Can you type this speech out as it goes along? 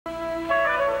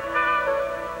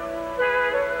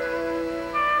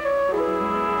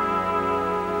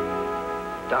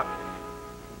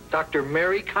Dr.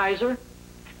 Mary Kaiser?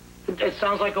 It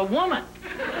sounds like a woman.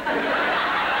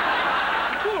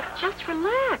 Dick, just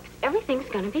relax. Everything's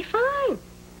going to be fine.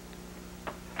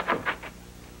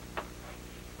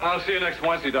 I'll see you next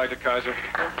Wednesday, Dr. Kaiser.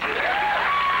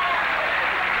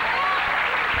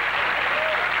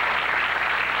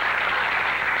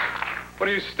 What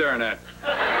are you staring at?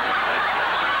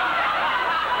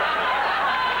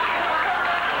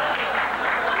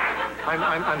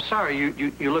 I'm sorry.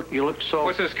 You look so.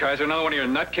 What's this, Kaiser? Another one of your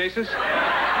nutcases?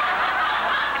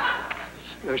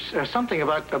 There's something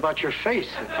about your face.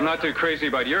 I'm not too crazy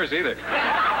about yours either.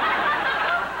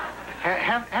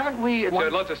 Haven't we? So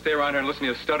I'd love to stay around here and listen to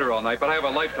you stutter all night, but I have a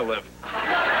life to live.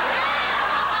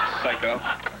 Psycho.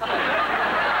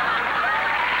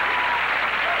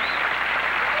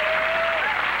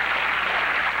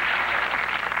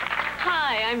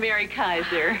 Hi, I'm Mary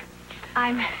Kaiser.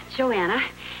 I'm Joanna,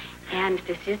 and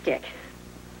this is Dick.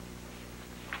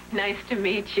 Nice to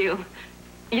meet you.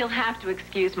 You'll have to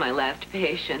excuse my last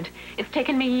patient. It's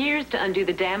taken me years to undo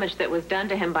the damage that was done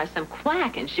to him by some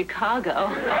quack in Chicago.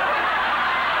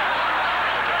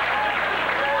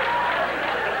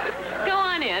 Go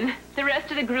on in. The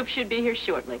rest of the group should be here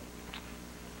shortly.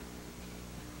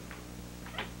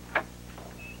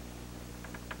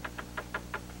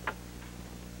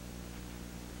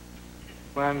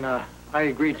 When I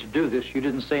agreed to do this, you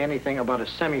didn't say anything about a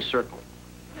semicircle.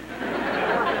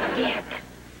 Dick.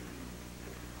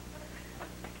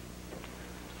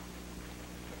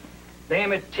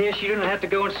 Damn it, Tish, you didn't have to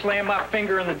go and slam my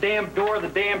finger in the damn door of the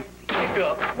damn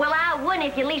pickup. Well, I wouldn't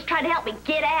if you at least tried to help me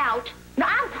get out. No,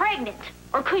 I'm pregnant.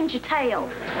 Or couldn't you tell?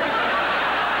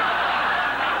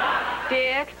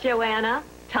 Dick, Joanna,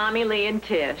 Tommy Lee, and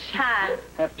Tish. Hi.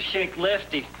 Have to shake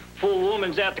Lefty. Full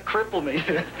woman's out to cripple me.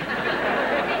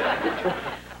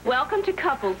 Welcome to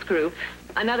Couples Group.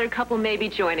 Another couple may be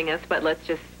joining us, but let's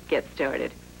just get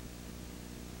started.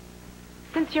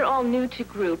 Since you're all new to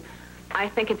group, I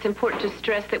think it's important to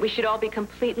stress that we should all be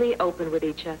completely open with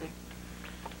each other.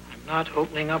 I'm not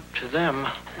opening up to them.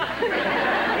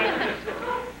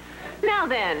 Now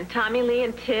then, Tommy Lee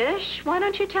and Tish, why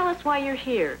don't you tell us why you're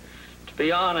here? To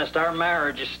be honest, our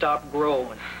marriage has stopped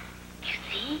growing. You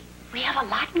see, we have a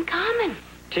lot in common.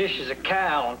 Tish is a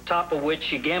cow, on top of which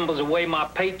she gambles away my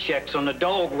paychecks on the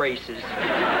dog races.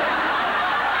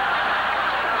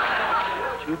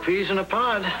 2 peas in a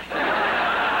pod.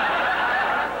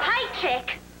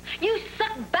 Paycheck? You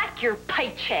suck back your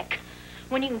paycheck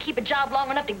when you can keep a job long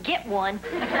enough to get one.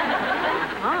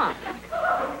 Huh.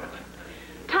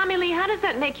 Tommy Lee, how does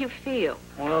that make you feel?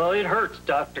 Well, it hurts,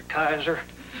 Dr. Kaiser.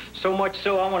 So much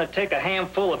so I want to take a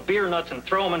handful of beer nuts and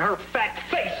throw them in her fat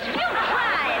face. You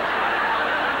tried!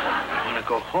 I want to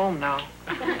go home now.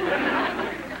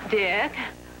 Dick,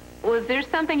 was there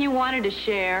something you wanted to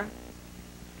share?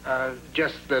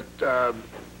 Just that,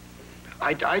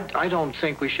 I don't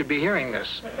think we should be hearing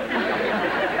this.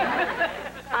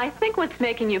 I think what's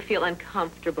making you feel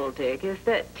uncomfortable, Dick, is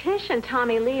that Tish and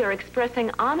Tommy Lee are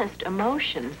expressing honest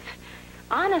emotions.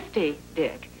 Honesty,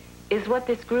 Dick, is what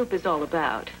this group is all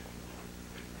about.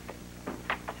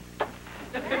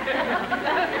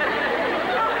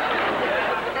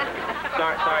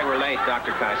 Sorry we're late,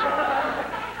 Dr. Kaiser.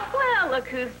 Well, look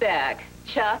who's back.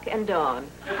 Chuck and Dawn.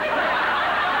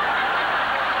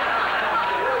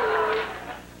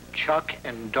 Chuck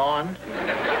and Dawn?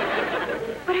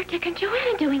 What are Dick and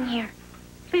Joanna doing here?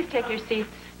 Please take your seats.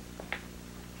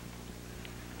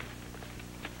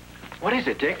 What is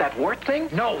it, Dick? That wart thing?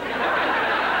 No.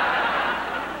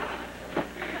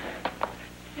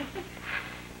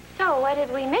 So, what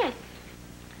did we miss?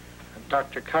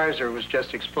 Dr. Kaiser was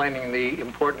just explaining the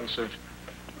importance of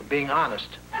being honest,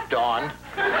 Dawn.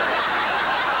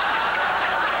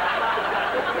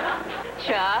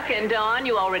 Chuck and Dawn,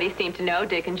 you already seem to know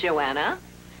Dick and Joanna.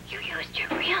 You used your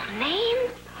real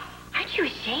names? Aren't you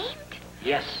ashamed?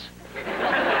 Yes.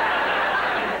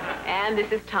 And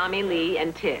this is Tommy Lee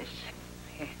and Tish.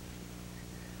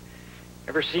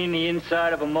 Ever seen the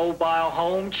inside of a mobile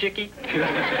home, Chickie?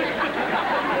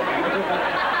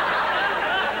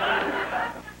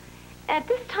 At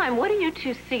this time, what do you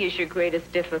two see as your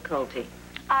greatest difficulty?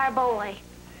 Our boy,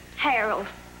 Harold.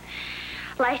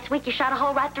 Last week you shot a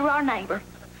hole right through our neighbor.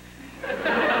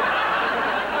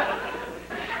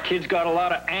 Kid's got a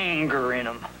lot of anger in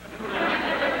him.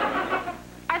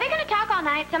 Are they going to talk all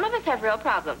night? Some of us have real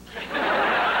problems.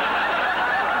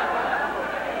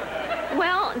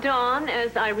 Well, Dawn,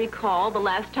 as I recall, the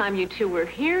last time you two were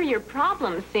here, your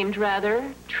problems seemed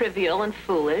rather trivial and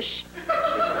foolish.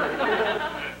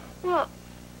 Well,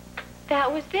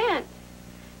 that was then.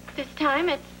 This time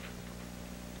it's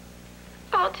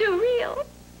all too real.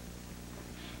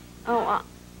 Oh,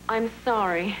 I'm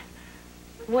sorry.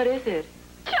 What is it?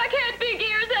 Chuck had big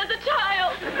ears as a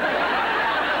child.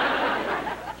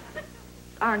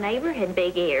 Our neighbor had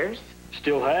big ears.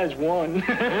 Still has one.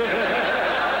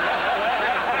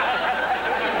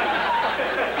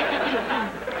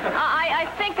 I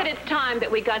think that it's time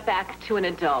that we got back to an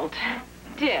adult.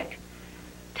 Dick,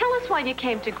 tell us why you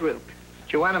came to group.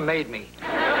 Joanna made me.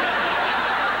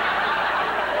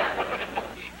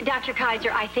 Dr.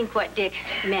 Kaiser, I think what Dick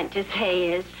meant to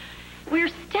say is we're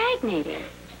stagnating.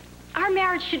 Our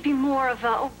marriage should be more of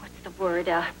a, what's the word,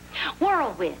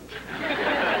 whirlwind.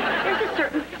 There's a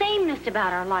certain sameness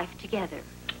about our life together.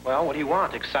 Well, what do you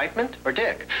want? Excitement or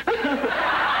Dick?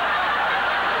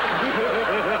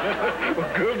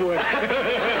 Good one.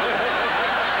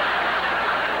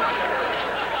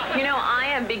 You know, I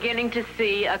am beginning to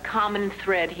see a common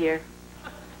thread here.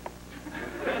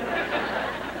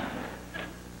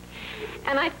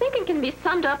 And I think it can be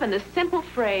summed up in the simple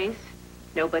phrase,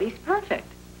 nobody's perfect.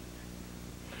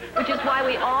 Which is why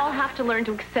we all have to learn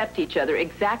to accept each other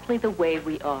exactly the way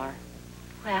we are.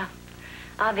 Well,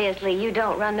 obviously you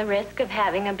don't run the risk of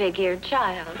having a big-eared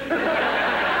child.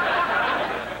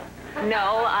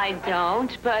 No, I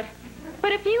don't, but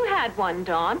if you had one,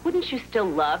 Dawn, wouldn't you still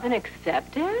love and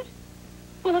accept it?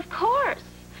 Well, of course.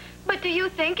 But do you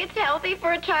think it's healthy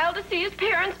for a child to see his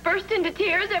parents burst into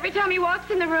tears every time he walks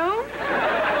in the room?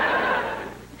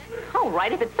 Oh,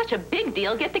 right, if it's such a big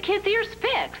deal, get the kid's ears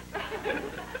fixed.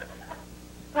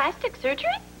 Plastic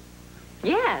surgery?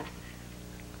 Yes.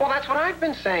 Well, that's what I've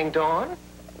been saying, Dawn.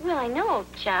 Well, I know,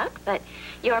 Chuck, but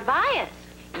you're biased.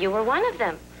 You were one of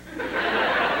them.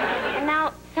 And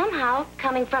now, somehow,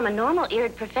 coming from a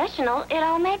normal-eared professional, it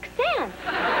all makes sense.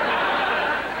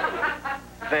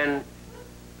 Then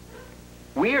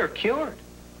we are cured.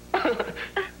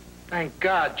 Thank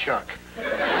God, Chuck.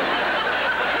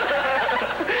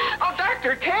 Oh,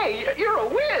 Dr. K, you're a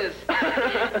whiz.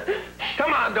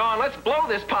 Come on, Dawn, let's blow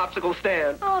this popsicle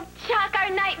stand. Oh, Chuck, our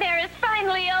nightmare is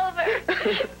finally over.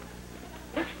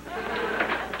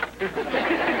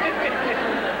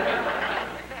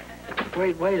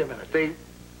 Wait a minute.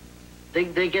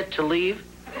 They get to leave?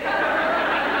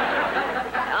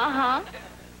 Uh-huh.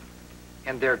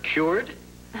 And they're cured?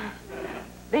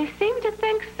 They seem to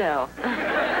think so.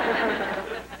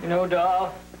 You know,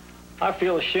 doll, I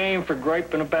feel ashamed for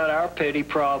griping about our petty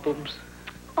problems.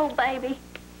 Oh, baby,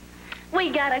 we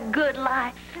got a good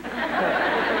life.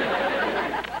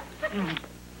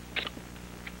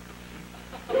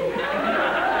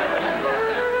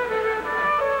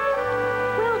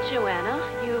 Well, Joanna,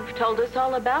 you've told us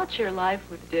all about your life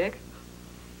with Dick.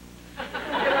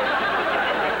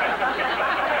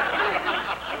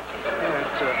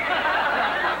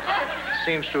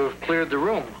 Seems to have cleared the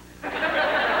room. Tell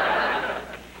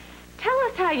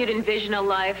us how you'd envision a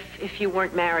life if you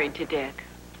weren't married to Dick.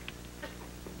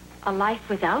 A life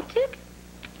without Dick?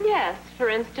 Yes, for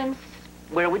instance,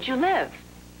 where would you live?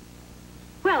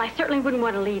 Well, I certainly wouldn't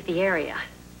want to leave the area.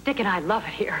 Dick and I love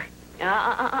it here.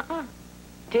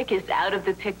 Dick is out of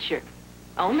the picture.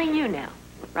 Only you now.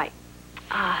 Right.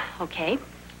 Okay.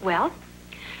 Well,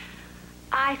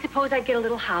 I suppose I'd get a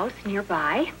little house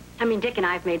nearby. I mean, Dick and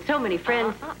I have made so many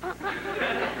friends.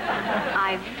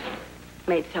 I've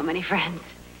made so many friends.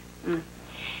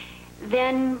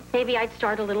 Then maybe I'd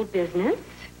start a little business.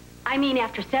 I mean,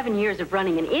 after 7 years of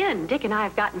running an inn, Dick and I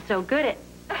have gotten so good at...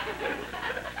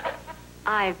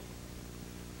 I've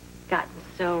gotten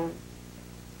so...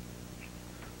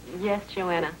 Yes,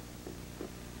 Joanna.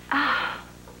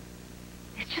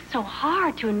 It's just so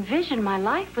hard to envision my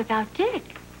life without Dick.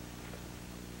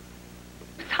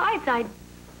 Besides,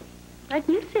 I'd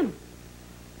miss him.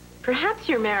 Perhaps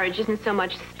your marriage isn't so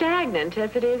much stagnant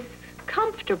as it is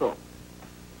comfortable.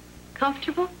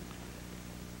 Comfortable?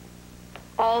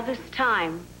 All this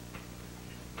time,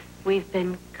 we've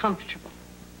been comfortable.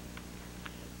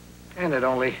 And it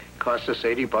only cost us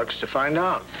 $80 to find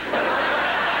out.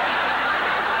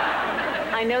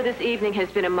 I know this evening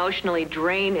has been emotionally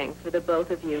draining for the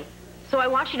both of you. So I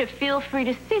want you to feel free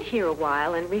to sit here a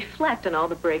while and reflect on all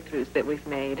the breakthroughs that we've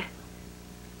made.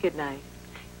 Good night.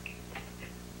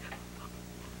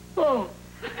 Oh.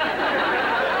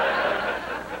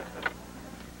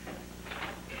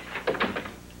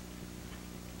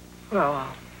 Well,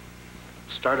 I'll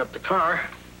start up the car.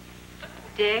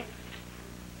 Dick?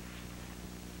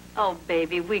 Oh,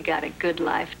 baby, we got a good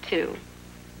life, too.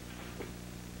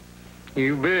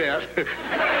 You bet.